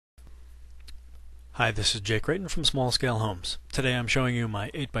Hi, this is Jake Creighton from Small Scale Homes. Today I'm showing you my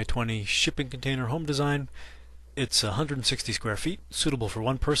 8x20 shipping container home design. It's 160 square feet, suitable for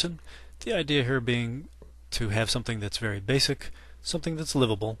one person. The idea here being to have something that's very basic, something that's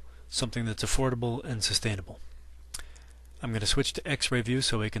livable, something that's affordable and sustainable. I'm going to switch to X-ray view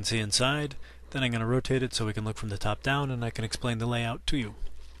so we can see inside. Then I'm going to rotate it so we can look from the top down and I can explain the layout to you.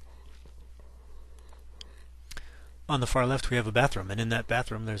 On the far left we have a bathroom, and in that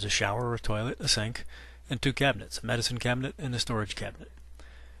bathroom there's a shower, a toilet, a sink, and two cabinets, a medicine cabinet and a storage cabinet.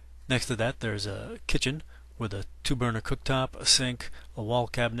 Next to that there's a kitchen with a 2-burner cooktop, a sink, a wall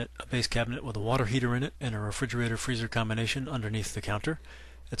cabinet, a base cabinet with a water heater in it, and a refrigerator-freezer combination underneath the counter.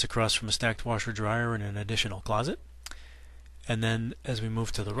 It's across from a stacked washer-dryer and an additional closet. And then as we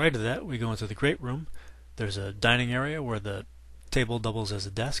move to the right of that, we go into the great room. There's a dining area where the table doubles as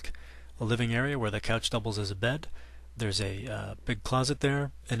a desk, a living area where the couch doubles as a bed. There's a big closet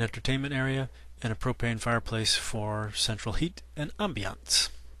there, an entertainment area, and a propane fireplace for central heat and ambiance.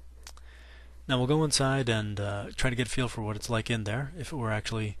 Now we'll go inside and try to get a feel for what it's like in there if it were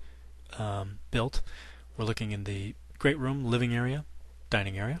actually built. We're looking in the great room, living area,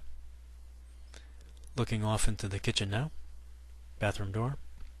 dining area. Looking off into the kitchen now. Bathroom door.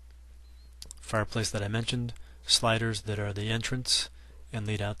 Fireplace that I mentioned. Sliders that are the entrance and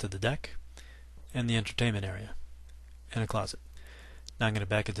lead out to the deck. And the entertainment area. And a closet. Now I'm going to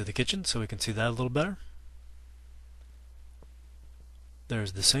back into the kitchen so we can see that a little better.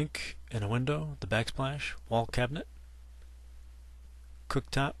 There's the sink and a window, the backsplash, wall cabinet,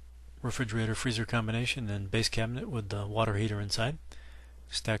 cooktop, refrigerator freezer combination, and base cabinet with the water heater inside,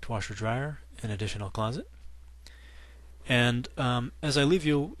 stacked washer dryer, and additional closet. And as I leave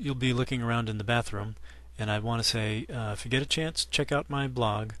you, you'll be looking around in the bathroom, and I want to say if you get a chance, check out my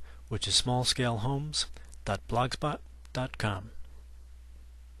blog, which is smallscalehomes.blogspot.com.